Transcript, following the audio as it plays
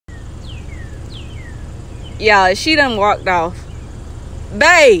Y'all, she done walked off.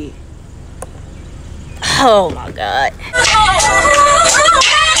 Babe. Oh my God.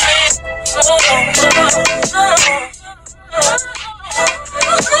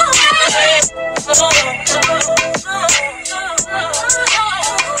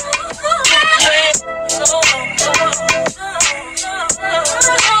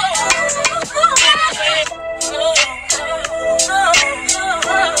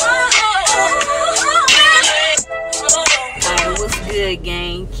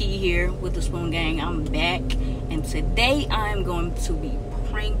 Gang, Key here with the Spoon Gang. I'm back, and today I'm going to be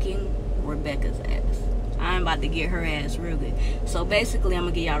pranking Rebecca's ass. I'm about to get her ass real good. So basically, I'm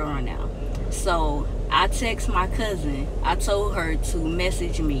gonna get y'all the rundown. So I text my cousin. I told her to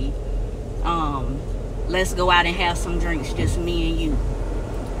message me. Let's go out and have some drinks, just me and you.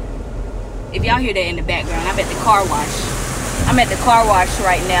 If y'all hear that in the background, I'm at the car wash. I'm at the car wash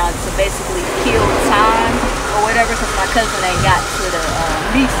right now to basically kill time or whatever, because my cousin ain't got to the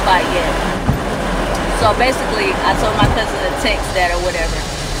meat spot yet. So basically, I told my cousin to text that or whatever.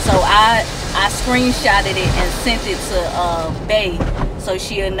 So I screenshotted it and sent it to Bay, so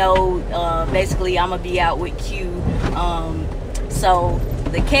she'll know basically I'm gonna be out with Q. So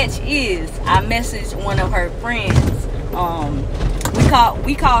the catch is, I messaged one of her friends.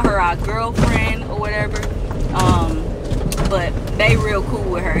 We call her our girlfriend or whatever. But they real cool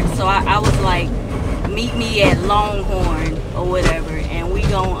with her. So I was like, meet me at Longhorn or whatever, and we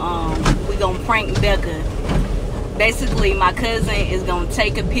gon' prank Becca. Basically, my cousin is gonna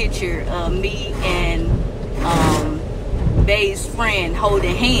take a picture of me and Bay's friend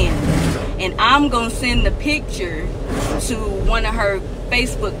holding hands, and I'm gonna send the picture to one of her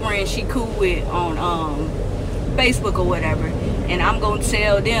Facebook friends she cool with on Facebook or whatever, and I'm gonna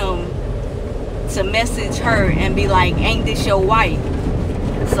tell them to message her and be like, ain't this your wife?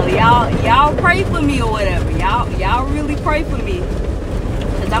 So y'all pray for me or whatever. Y'all really pray for me,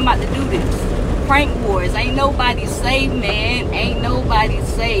 cause I'm about to do this. Prank wars. Ain't nobody safe, man. Ain't nobody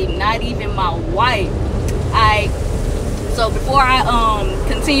safe. Not even my wife. Alright. So before I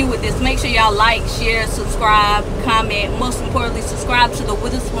continue with this, make sure y'all like, share, subscribe, comment. Most importantly, subscribe to the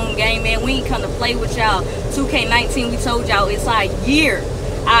Witherspoon Gang, man. We ain't come to play with y'all. 2K19, we told y'all it's our year.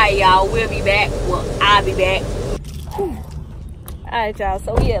 Alright, y'all, we'll be back. Well, I'll be back. Alright, y'all,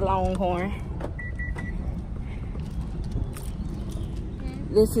 so we at Longhorn.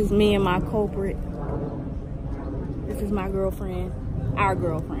 This is me and my culprit. This is my girlfriend. Our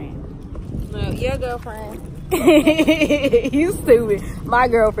girlfriend. Well, your girlfriend. You stupid. My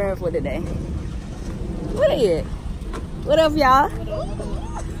girlfriend for today. What is it? What up, y'all?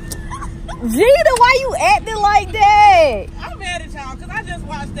 Gina, why you acting like that? I'm mad at y'all because I just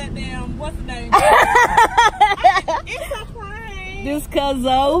watched that damn, what's the name? It's a prank. This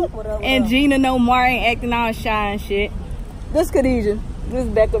Cuzzo and Gina No Martin acting all shy and shit. This Khadijah. This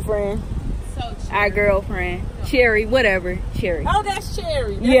Becca friend. So our girlfriend. Cherry, whatever. Cherry. Oh, that's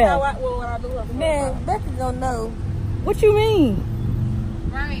Cherry. That's yeah. How what I do her for. Man, Becca gonna know. What you mean?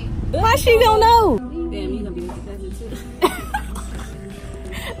 Right. Why she gonna know? Damn, you gonna be with too.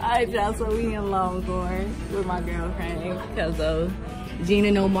 Alright, y'all, so we in Longhorn with my girlfriend, Cuzzo.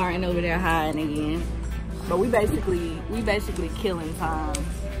 Gina No Martin over there hiding again. But we basically killing time,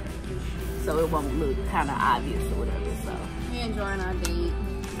 so it won't look kind of obvious or whatever. So We enjoying our date.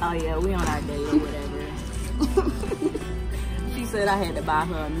 oh yeah, we on our date or whatever. She said I had to buy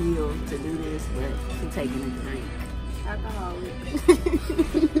her a meal to do this, but she's taking a drink. Alcoholic.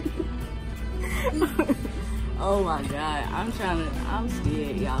 Oh my God, I'm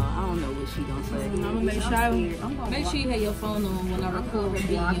scared, y'all. I don't know what she gonna say. I'm gonna make sure you have your phone on when I record her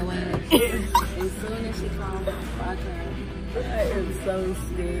beating your ass. As soon as she calls, I can. I am so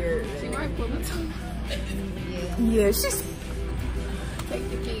scared. She might pull up. Yeah, she's. Take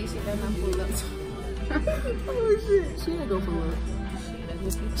the keys, she doesn't pull up. Oh shit, she ain't go pull up.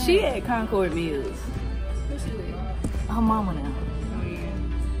 She at Concord Mills. Where she live? Her mama now. Oh yeah.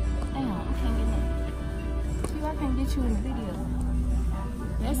 Damn, I can't get in. See, I can't get you in the video.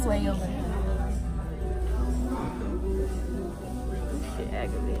 That's way over there. This shit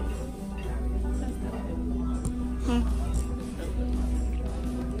aggravating.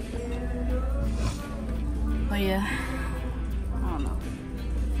 But yeah, I don't know.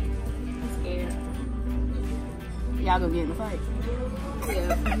 I'm scared. Y'all gonna get in the fight?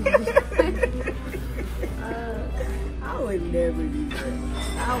 Yeah. I would never do that.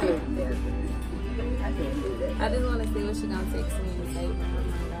 I would never. I can't do that. I just want to see what she gonna text me and say.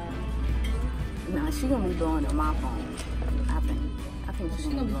 Nah, she gonna be blowing on my phone. I think She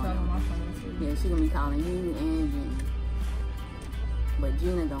gonna be calling my phone too. Yeah, she gonna be calling you and you. But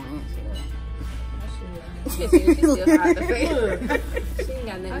Gina don't answer that. She's still hard to face. She ain't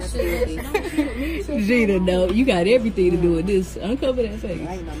got nothing to say. Gina, no, you got everything to do with this. Uncover that face.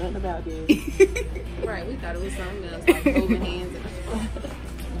 I ain't know nothing about this. Right, we thought it was something else, like holding hands.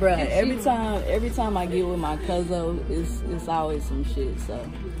 Bruh, every time I get with my cousin, it's always some shit. So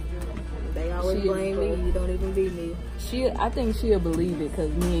They always blame me. You don't even be me. I think she'll believe it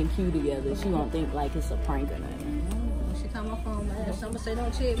because me and Q together. She won't think like it's a prank or nothing. When she call my phone, man, somebody say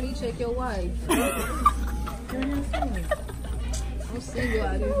don't check me, check your wife. I'm single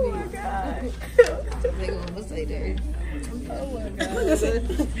out this bitch. They gonna say that. Oh my god.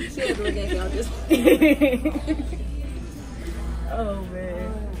 She had to look at y'all just. Oh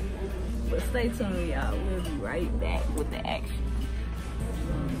man. But stay tuned, y'all. We'll be right back with the action.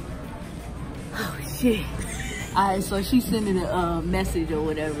 Oh shit. Alright, so she's sending a message or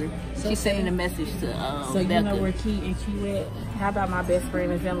whatever. She's sending a message to So you Becca. know where Key and Q at? How about my best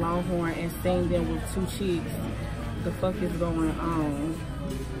friend is in Longhorn and seeing them with 2 chicks? The fuck is going on?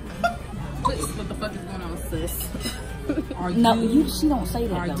 What the fuck is going on, sis? She don't say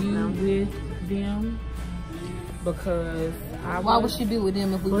that. Are you with them? Because why would she be with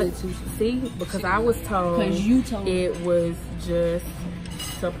them if we with 2 chicks? See, because I was told. Because you told me. It was just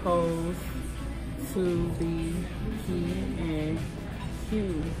supposed to be Key and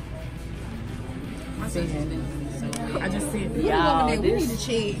Q. I just said, y'all, we need to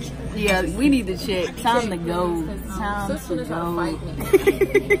check. Yeah, we need to check. Time to go. Time to go.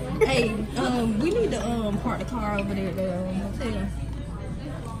 Hey, we need to park the car over there at the hotel.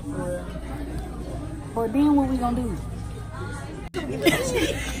 Or then what we gonna do?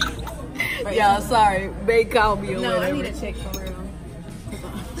 Y'all, sorry. Bae called me or No, whatever. I need to check for real.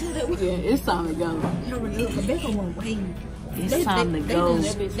 Yeah, it's time to go. It's time to go.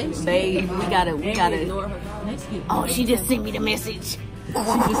 Babe, we gotta. Oh, she just sent me the message.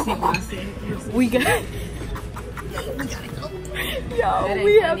 We got. Y'all,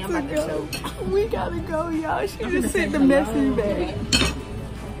 we have to go. We gotta go, y'all. She just sent the message back.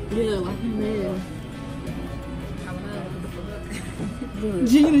 Yeah, like you man.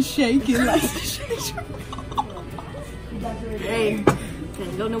 Gina's shaking like. Hey.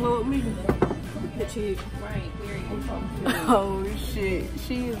 Go nowhere with me. The chick. Right, Oh shit.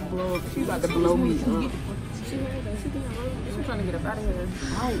 She is she about to blow me up. she's trying to get up out of here.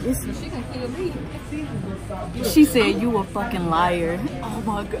 Alright, listen. She gonna kill me. She said you a fucking liar. Oh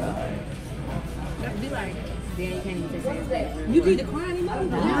my god. Be like, Then you can't even say that. you be the crying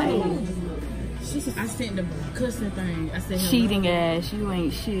emoji. I sent the cussing thing. I said Cheating ass, you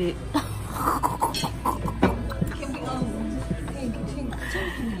ain't shit.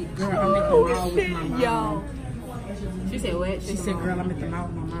 Girl, I'm at the mall with my mom. Y'all. She said what? She said, girl, I'm at the mall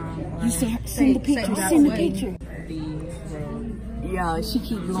with my mom. You said send the picture, send the picture. These, bro. Y'all, she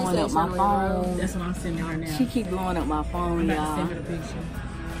keep blowing up my phone. That's what I'm sending her now. She keep blowing up my phone, I'm about to send y'all. her the picture.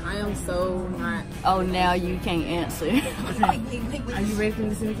 I am so not. Oh, now you can't answer. Are you ready for me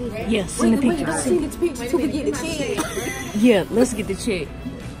to send the picture? Yeah, send the picture. Send the picture till we get the check. Yeah, let's get the check.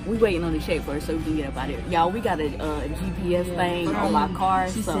 We waiting on the check first so we can get up out of here. Y'all, we got a GPS thing on my car,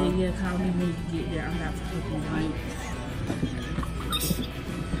 She so. said, yeah, call me when you get there. I'm about to put you right.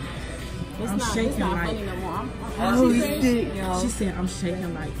 I'm shaking like. Oh shit, y'all. She said, I'm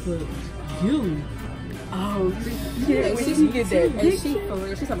shaking like for you. Oh shit, when she get that And picture. she for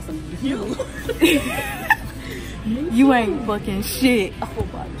real. She's talking some you. You ain't fucking shit. Oh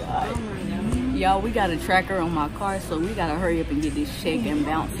my god. Y'all, we got a tracker on my car, so we gotta hurry up and get this check and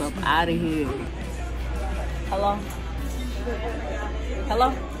bounce up out of here. Hello? Hello?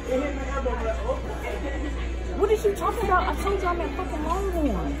 What is you talking about? I told you I'm at fucking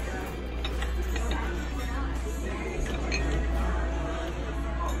Longhorn.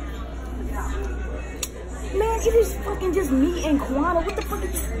 Man, it is fucking just me and Kwana. What the fuck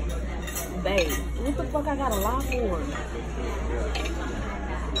is... Babe, what the fuck I gotta lie for?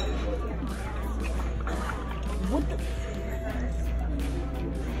 What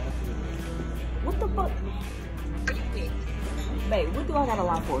the fuck? Babe, what do I gotta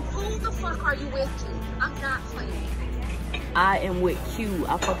lie for? Who the fuck are you with? I'm not playing. I am with Q.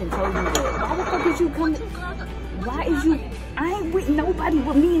 I fucking told you that. Why the fuck did you come? Why is you? I ain't with nobody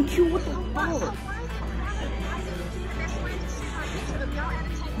with me and Q. What the fuck?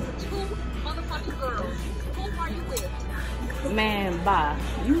 Man, bye.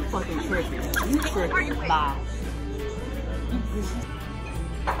 You fucking tripping. You tripping. Bye.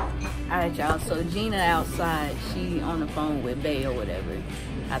 Alright, y'all. So Gina outside. She on the phone with Bae or whatever.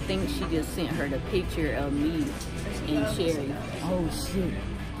 I think she just sent her the picture of me and Sherry. Oh shit.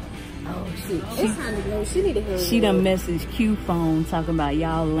 Oh shit. It's time to go. She need to hurry. She done messaged Q phone talking about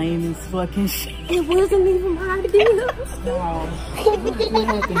y'all lame as fucking shit. It wasn't even my idea. What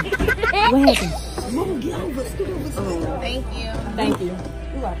happened? What happened? Mom, get over. Thank you. Thank you.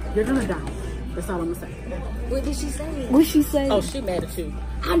 You're gonna die. That's all I'm gonna say. What did she say? What she say? Oh, she mad at you.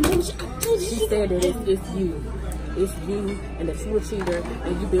 I know She said that it's you. It's you, and that you a cheater,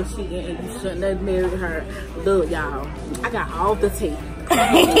 and you been cheating, and you shouldn't have married her. Look, y'all, I got all the tape.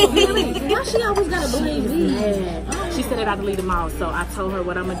 Really? Why she always gotta blame me? Yeah. She said that I delete them all, so I told her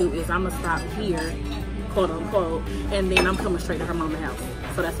what I'm gonna do is I'm gonna stop here, quote unquote, and then I'm coming straight to her mama's house.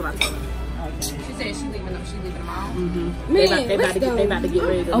 So that's what I told her. She said she leaving them. She leaving them all. Mm-hmm. Man, They about to get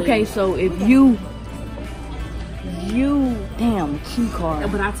ready to Okay, leave. so if you damn Q card.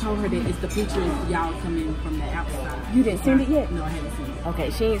 But I told her that it's the picture of y'all coming from the outside. You didn't send it yet? No, I haven't seen it. Okay,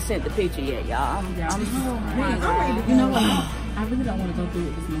 she ain't sent the picture yet, y'all. I'm ready to, you know what? I really don't want to go through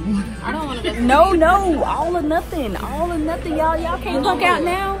it this morning. I don't want to go. No, all or nothing. All or nothing, y'all. Y'all can't fuck out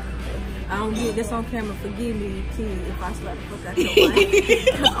now. I don't get this on camera. Forgive me, T, if I slap the fuck out your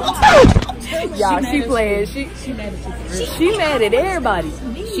wife. Y'all, she playing. She mad at you for real. She mad at everybody.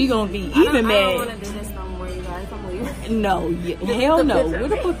 She gonna be even I don't mad. want to do this no more, you guys. I'm leaving. No, hell no. Where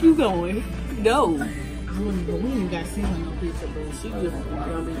the fuck you going? No. We ain't got to see her no picture, but she just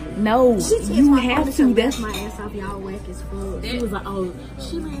gonna be. No, you have to. That's my ass off. Y'all whack as fuck. She was like, oh,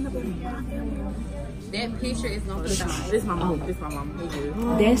 she ran up in my That picture is gonna be fine. This my mom. This my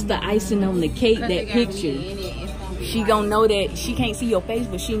mom. that's the icing on the cake. That It got me picture. in it. It's gonna be She gonna know that she can't see your face,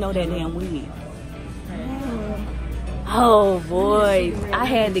 but she know that damn wig. Oh boy, I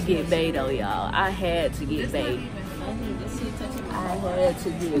had to get bait though, y'all. I had to get bait. I had to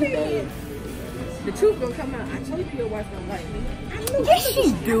get bait. The truth gonna come out. I told you your wife don't like me. Yes,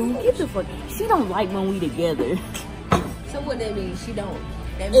 she do. Get the fuck. She don't like when we together. So what that means? She don't.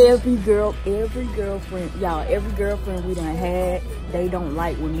 That means Every girlfriend, y'all, every girlfriend we done had, they don't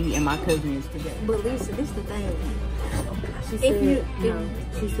like when me and my cousin is together. But listen, this the thing. She If said, you- no,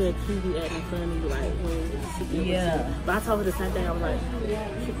 she said she be acting funny, like when she get Yeah. But I told her the same thing. I was like,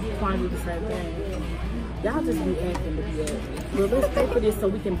 why do the same thing? Y'all just be acting to be acting. Well, let's pay for this so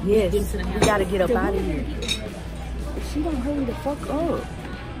we can Yes, get into the we house. gotta get up out of here. If she don't hurry the fuck up,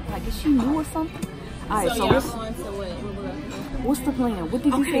 like is she new or something? All right, so y'all what's, going to what? what's the plan? What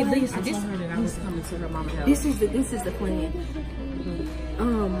did you Okay, say? listen. I told her that I was coming to her mama's house. This is the plan.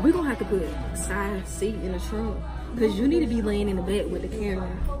 We're gonna have to put side seat in the trunk. Cause you need to be laying in the back with the camera.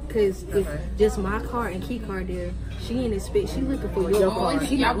 Cause if just my car and key card there, she ain't expect. She looking for your car.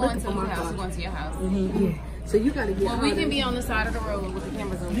 She Y'all not going looking to for your my house. car. We're going to your house. Yeah. So you gotta get. Well, we can be on the side of the road with the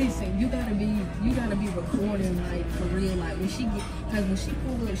cameras on. Listen, you gotta be recording like for real, like when she get, cause when she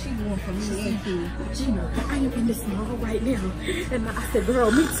pull up, she going from me and Gina, I am in this mall right now. And I said,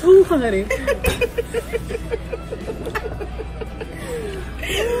 girl, me too, honey.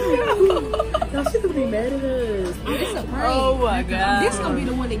 No, she gonna be mad at us. It's a prank. Oh my god. This gonna be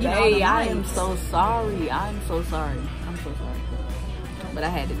the one that get all Hey, the I am likes. so sorry. I'm so sorry. I'm so sorry. But I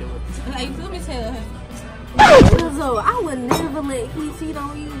had to do it. Like, let me tell her. So I would never let he cheat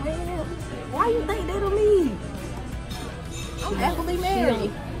on you, man. Why you think that of me? I'm happily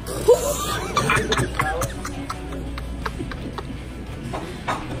married.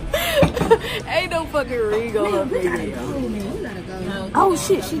 Ain't no fucking ring on her We gotta finger. go, man. We gotta go. Oh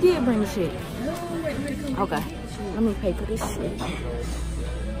shit, she did bring the shit. Okay. Let me pay for this shit.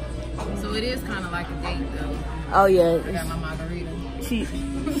 So it is kind of like a date, though. Oh yeah. I got my margarita.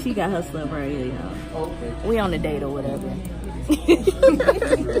 She got her stuff right here, y'all. We on a date or whatever.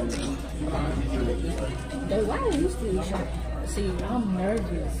 Hey, why are you still shopping? See, I'm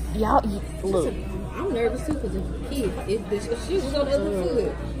nervous. Y'all look. I'm nervous too because if she was on the other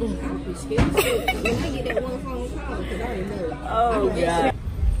foot, I would be scared. When I get that one phone call, because I already know. Oh god.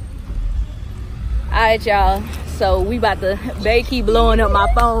 Alright y'all. So we about to they keep blowing up my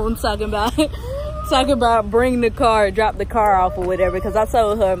phone talking about bring the car, drop the car off or whatever. Cause I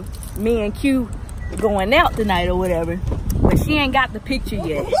told her me and Q going out tonight or whatever. But she ain't got the picture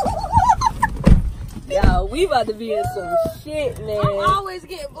yet. Y'all, we about to be in some shit, man. Always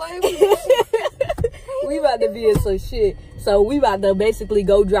get blamed. We about to be in some shit. So we about to basically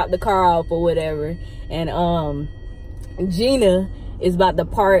go drop the car off or whatever. And Gina is about to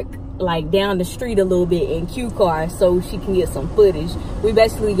park like down the street a little bit in Q car so she can get some footage. We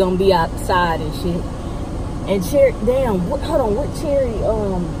basically gonna be outside and shit. And Cherry, damn, hold on, what Cherry,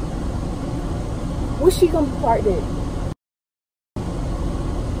 what's she gonna park at?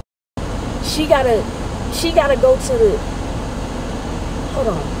 She gotta go to the, hold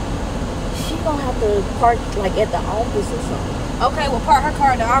on. She gonna have to park like at the office or something. Okay, well, park her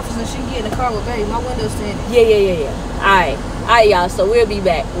car in the office and she can get in the car with baby. My window's tinted. Yeah. Alright, y'all. So we'll be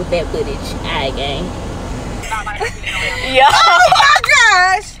back with that footage. Alright, gang. Yeah. Oh my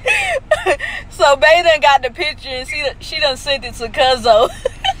gosh. So Bay done got the picture and she done sent it to Cuzzo.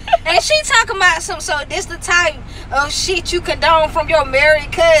 And she talking about some, so this the type of shit you condone from your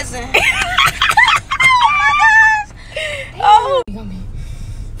married cousin. Oh.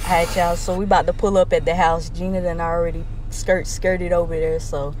 Alright, y'all. So we about to pull up at the house. Gina done already skirted over there,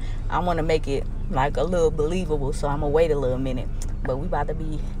 so I want to make it like a little believable. So I'm gonna wait a little minute, but we about to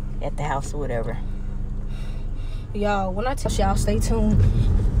be at the house or whatever. Y'all, when I tell y'all, stay tuned.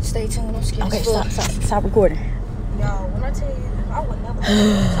 Stay tuned. I'm scared. Okay, stop recording. Y'all, when I tell you, I would never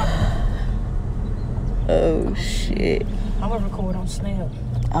talk. Oh shit. I'm gonna record on Snap.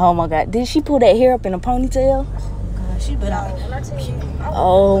 Oh my god, did she pull that hair up in a ponytail? She been out. When I tell you,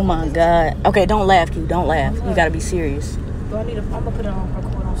 Oh my god. Okay, don't laugh, Q. Don't laugh. You gotta be serious. do I need I'm gonna put it on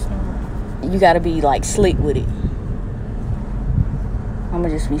record on Snap. You gotta be like slick with it. I'm gonna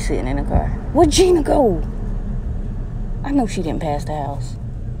just be sitting in the car. Where'd Gina go? I know she didn't pass the house.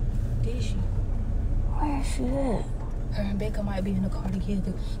 Did she? Where is she at? Her and Becca might be in the car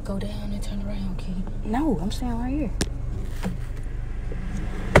together. Go down and turn around, Key. No, I'm staying right here.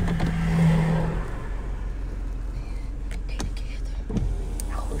 They together.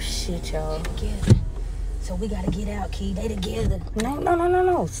 Oh shit, y'all. They together. So we gotta get out, Key. They together.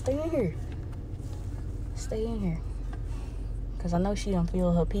 No. Stay in here. Stay in here. Cause I know she done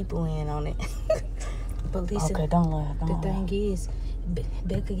feel her people in on it. But listen, Okay, don't laugh. the thing is,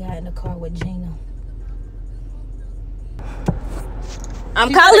 Becca got in the car with Gina.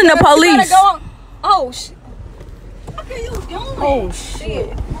 I'm calling the police. Oh shit! What are you doing? Oh shit.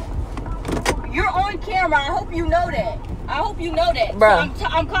 You're on camera. I hope you know that. Bruh. So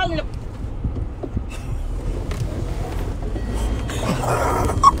I'm calling the.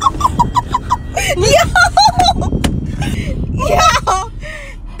 Yo,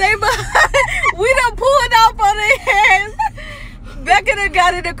 we done pulled up on their hands. Becca done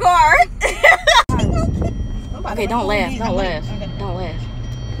got in the car. Okay, don't laugh. Don't laugh.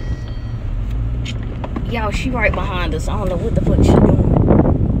 Yo, she right behind us. I don't know what the fuck she doing.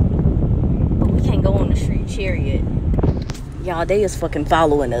 But we can't go on the street chariot. Y'all, they is fucking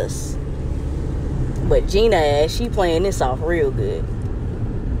following us. But Gina, she playing this off real good.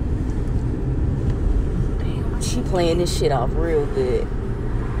 She playing this shit off real good.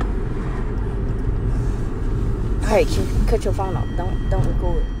 Alright, cut your phone off. Don't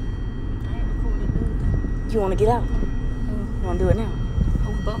record. I ain't recording nothing. You wanna get out? You wanna do it now?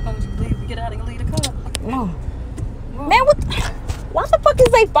 We both going to leave. Get out and leave the car. No. Man, what? Why the fuck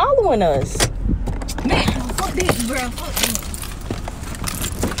is they following us? Man, fuck this, bro. Fuck this.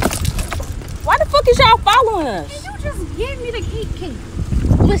 Why the fuck is y'all following us? You just gave me the key.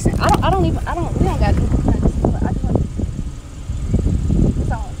 Listen, we don't got to do this. I just want to.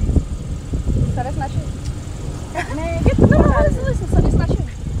 It's on. So that's not you. Man, get the listen. So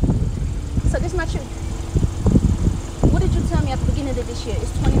this not you. What did you tell me at the beginning of this year?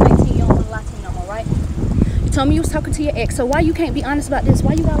 It's 2019. You don't want to lie to me no more, right? You told me you was talking to your ex. So why you can't be honest about this?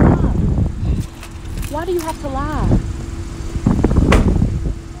 Why you gotta lie? Why do you have to lie?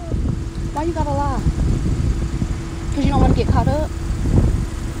 Why you gotta lie? Because you don't want to get caught up?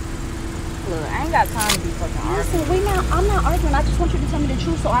 Look, I ain't got time to be fucking arguing. Listen, I'm not arguing. I just want you to tell me the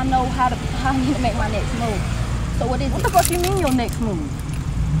truth so I know how I need to make my next move. So what is What it? the fuck you mean your next move?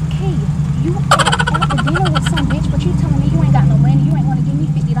 Key, you out to dinner with some bitch, but you telling me you ain't got no money. You ain't want to give me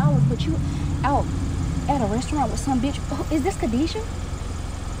 $50, but you out at a restaurant with some bitch. Oh, is this Khadijah?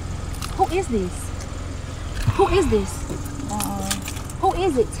 Who is this? Who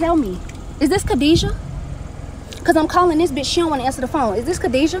is it? Tell me. Is this Khadijah? Because I'm calling this bitch. She don't want to answer the phone. Is this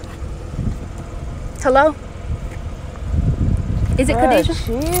Khadijah? Hello? Is it Khadijah?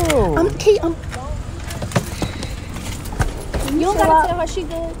 Chill. Key, you don't gotta tell her she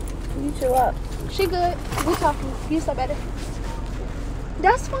good. You chill up. She good. We talking. You so better.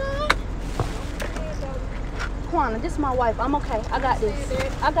 That's fine. Juana, this is my wife. I'm okay. I got this.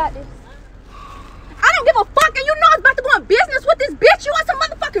 I don't give a fuck, and you know I was about to go in business with this bitch. You want some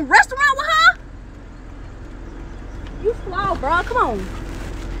motherfucking restaurant with her? You fly, bro. Come on.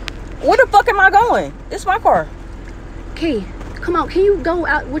 Where the fuck am I going? It's my car. Key, come on. Can you go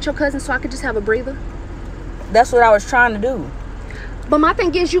out with your cousin so I could just have a breather? That's what I was trying to do. But my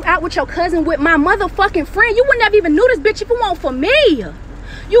thing is, you out with your cousin with my motherfucking friend. You wouldn't have even knew this bitch if it weren't for me.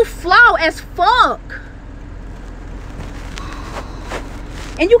 You flaw as fuck.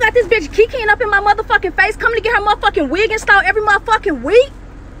 And you got this bitch kikiing up in my motherfucking face, coming to get her motherfucking wig installed every motherfucking week.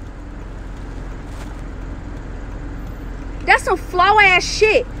 That's some flaw ass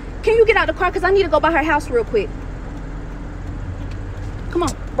shit. Can you get out the car? Because I need to go by her house real quick. Come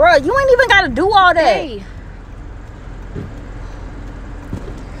on. Bro, you ain't even got to do all that. Hey.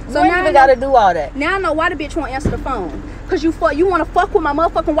 So you ain't even got to do all that. Now I know why the bitch won't answer the phone. Because you want to fuck with my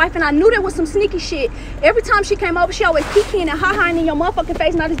motherfucking wife, and I knew there was some sneaky shit. Every time she came over, she always peeking and ha-haing in your motherfucking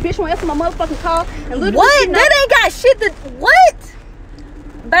face. Now this bitch won't answer my motherfucking call. And what? That ain't got shit to... What?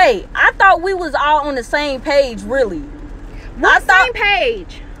 Babe, I thought we was all on the same page, really. What same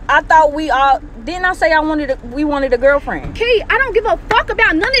page? I thought we all... Didn't I say we wanted a girlfriend? Key, I don't give a fuck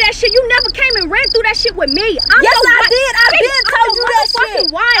about none of that shit. You never came and ran through that shit with me. Yes, I did. I been told you that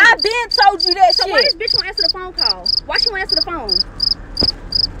shit. I been told you that shit. So why this bitch won't answer the phone call? Why she won't answer the phone?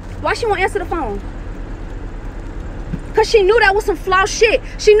 Why she won't answer the phone? Because she knew that was some flaw shit.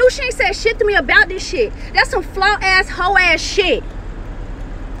 She knew she ain't said shit to me about this shit. That's some flaw ass, hoe ass shit.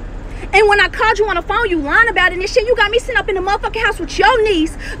 And when I called you on the phone, you lying about it and shit. You got me sitting up in the motherfucking house with your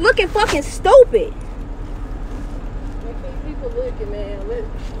niece looking fucking stupid. People looking, man.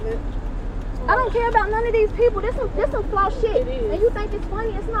 I don't care about none of these people. This some flaw shit. And you think it's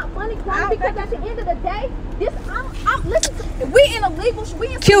funny? It's not funny, because at the end of the day, listen. We in a legal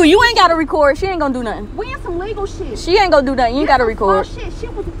shit. Q, you ain't gotta record. She ain't gonna do nothing. We in some legal shit. She ain't gonna do nothing. You ain't gotta record. Shit.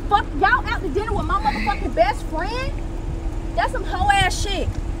 Shit was fuck. Y'all out to dinner with my motherfucking best friend. That's some hoe ass shit.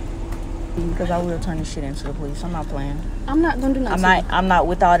 Because I will turn this shit into the police. I'm not playing. I'm not gonna do nothing. I'm not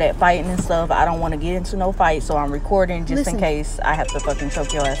with all that fighting and stuff. I don't want to get into no fight, so I'm recording just in case I have to fucking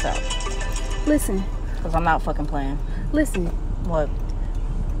choke your ass out. Listen. Because I'm not fucking playing. Listen. What?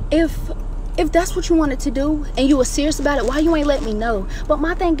 If that's what you wanted to do and you were serious about it, why you ain't let me know? But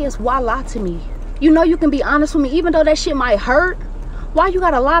my thing is, why lie to me? You know you can be honest with me, even though that shit might hurt. Why you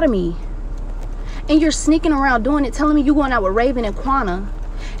gotta lie to me? And you're sneaking around doing it, telling me you going out with Raven and Quana,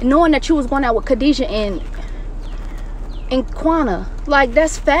 and knowing that you was going out with Khadijah and Quana. Like,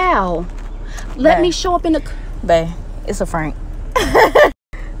 that's foul. Let me show up in the... Bae, it's a Frank.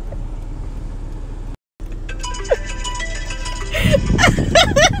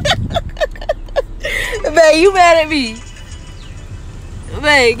 Bae, you mad at me?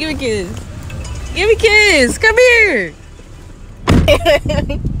 Bae, give me a kiss. Give me a kiss. Come here.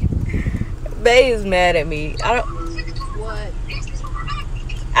 Bae is mad at me.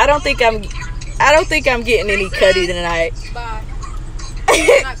 I don't think I'm getting any cutty tonight. Bye.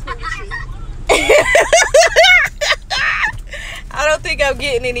 I don't think I'm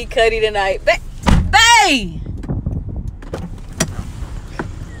getting any cutty tonight. Bae!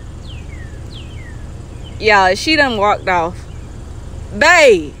 Y'all, she done walked off.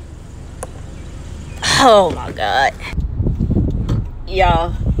 Bae! Oh my God.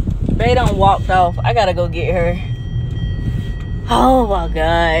 Y'all, Bae done walked off. I gotta go get her. Oh my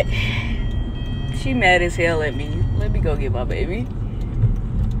God. She mad as hell at me. Let me go get my baby.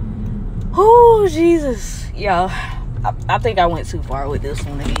 Oh, Jesus. Y'all, I think I went too far with this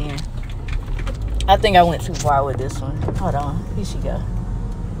one again. I think I went too far with this one. Hold on. Here she go.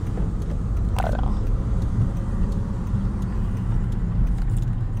 Hold on.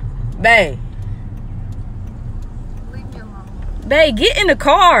 Bae. Leave me alone. Bae, get in the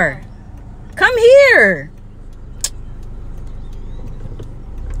car. Come here.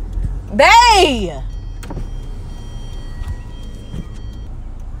 Bae!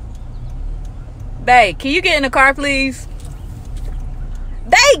 Bae, can you get in the car, please?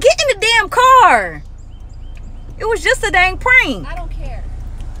 Bae, get in the damn car! It was just a dang prank. I don't care.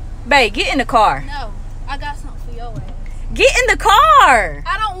 Bae, get in the car. No, I got something for your ass. Get in the car!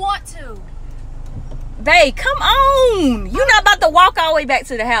 I don't want to. Bae, come on! You're not about to walk all the way back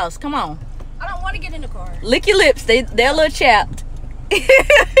to the house. Come on. I don't want to get in the car. Lick your lips. They're a little chapped.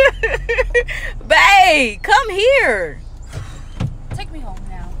 Bae, come here. Take me home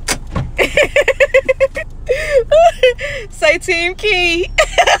now. Say Team Key.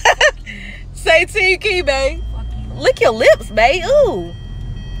 Say Team Key, bae. Lick your lips, bae. Ooh.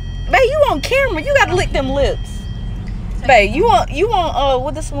 Bae, you on camera. You gotta lick them lips. Bae, you want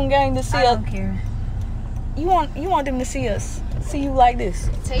with the Spoon Gang to see us? I don't care. You want them to see us. See you like this.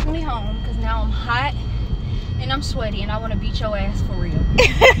 Take me home, because now I'm hot and I'm sweaty and I want to beat your ass for real.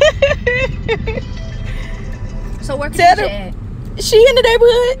 So where can she at? She in the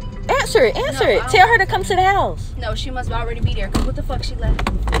neighborhood. Answer it. Tell her to come to the house. No, she must already be there, because what the fuck she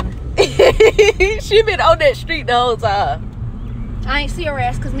left me for? She been on that street the whole time. I ain't see her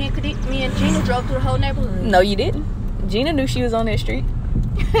ass because me and Gina drove through the whole neighborhood. No, you didn't. Gina knew she was on that street.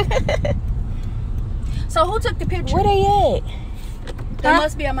 So who took the picture? Where they at? They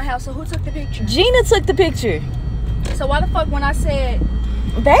must be at my house. So who took the picture? Gina took the picture. So why the fuck when I said,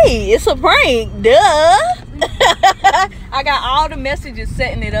 babe, it's a prank, duh. I got all the messages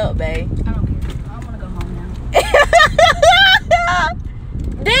setting it up, babe. I don't care. I want to go home now.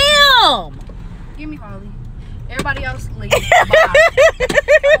 Damn! Give me Harley. Everybody else leave.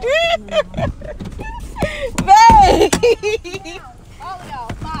 Babe! All of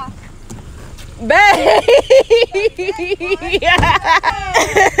y'all, bye. Babe!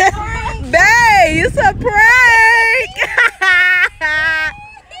 Babe, it's a prank!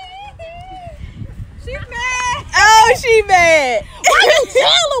 She mad. Oh, she mad.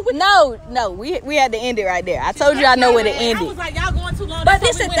 No, we had to end it right there. I told you I know where to end I it. was like, y'all going too long. But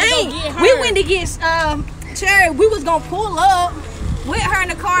That's this why the we went to thing. go get her. We went to get Cherry. We was gonna pull up with her in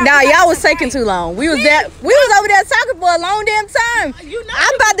the car. Nah, y'all was taking too long. We was over there talking for a long damn time.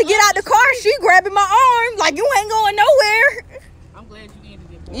 I'm about to get out the car. She grabbing my arm like you ain't going nowhere. I'm glad you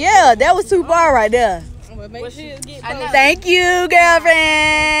ended it. Yeah, that was too far right there. Thank you,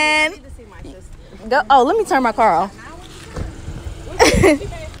 girlfriend. Go, oh, let me turn my car off. I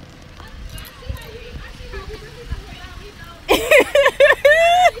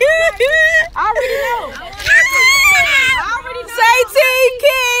already know. Say Team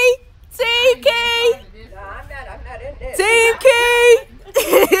Key. Team Key. Team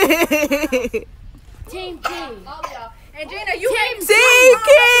Key. Team King. And Gina, you Team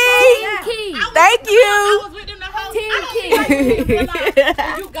Key. Thank you. I was with them the whole Team time. King.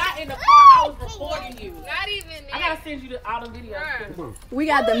 When you got in the car, I was recording you. Not even I gotta send you all the videos. We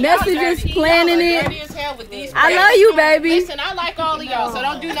got the messages planning it. Dirty as hell with these I love you, baby. Listen, I like all of y'all, so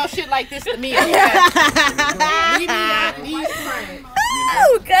don't do no shit like this to me. Okay? Leave me out of these pranks.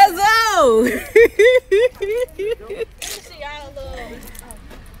 Oh, cuzzo.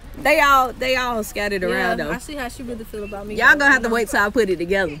 They all scattered around though. I see how she really feel about me. Y'all gonna have to wait till I put it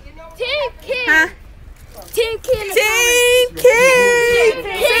together. Team King. Huh? Team King. Team Key. Team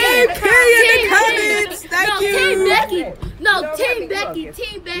Key in the comments. Thank you. Team Becky. No, Team Becky.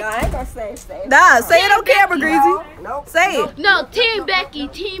 Team Becky. I ain't gonna say Nah, say it on camera, Greasy. Nope. Say it. No, Team Becky.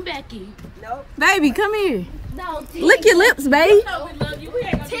 Team Becky. Nope. Baby, come here. No, Team. Lick your lips, babe. We love you. We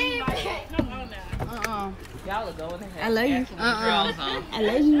ain't gonna Team do like, come on now. Y'all are going to hell. I love you. I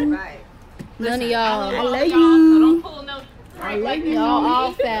love you. Right. None of y'all. I love So you. don't pull no prank like this. Y'all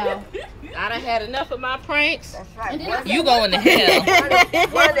all foul. I done had enough of my pranks. That's right. One, You going to hell.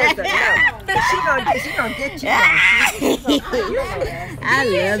 one is enough. She gonna get you. I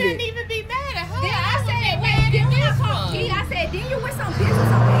love it. even be mad at her. Then I said, wait, then you come. I said, then you with some bitch with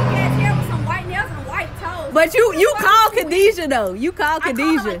some pink ass hair with some white nails and white toes. But you called Khadijah though. You called I called her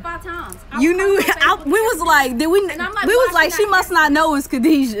like Khadijah. 5 times. You knew. We was like, did we? And I'm like, We was why like, she she not must not know it's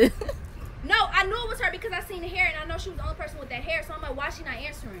Khadijah. No, I knew it was her because I seen the hair and I know she was the only person with that hair. So I'm like, why she not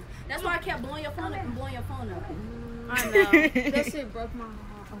answering? That's why I kept blowing your phone up and blowing your phone up. I know. That shit broke my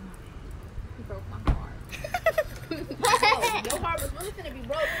heart. It broke my heart. Your heart was really finna be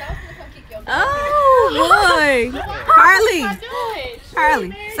broke. I was gonna come kick your door. Oh boy,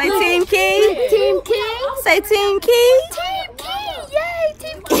 Harley, say Team King. Team King. Say Team King. Team King. Yay,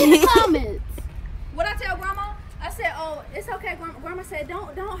 Team King in the comments. What I tell Grandma? I said, oh, it's okay. Grandma said,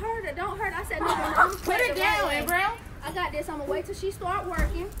 don't hurt her. Don't hurt her. I said, no, Grandma. Put it down, bro. I got this. I'm going to wait till she start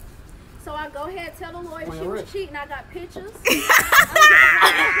working. So I go ahead and tell the lawyer she was cheating. I got pictures. I'm doing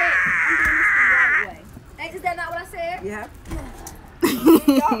this the right way. Hey, is that not what I said? Yeah.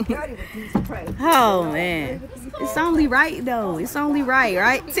 Y'all dirty with these pranks. Oh man, it's only right though. It's only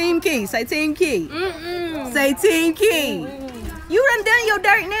right? Team Key. Say Team Key. Say Team Key. You done your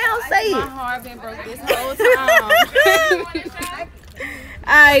dirt now. Say my it. heart been broke this whole time.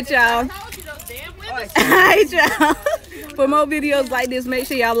 Alright, y'all. Told you those damn women. Alright, y'all. For more videos like this, make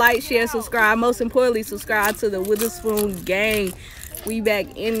sure y'all like, share, subscribe. Most importantly, subscribe to the Witherspoon Gang. We back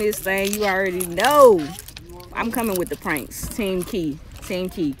in this thing. You already know. I'm coming with the pranks. Team Key. Team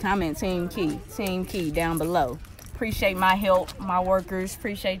Key. Comment Team Key. Team Key down below. Appreciate my help, my workers.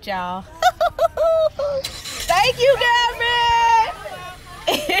 Appreciate y'all. Thank you, girlfriend.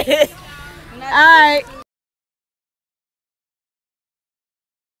 All right.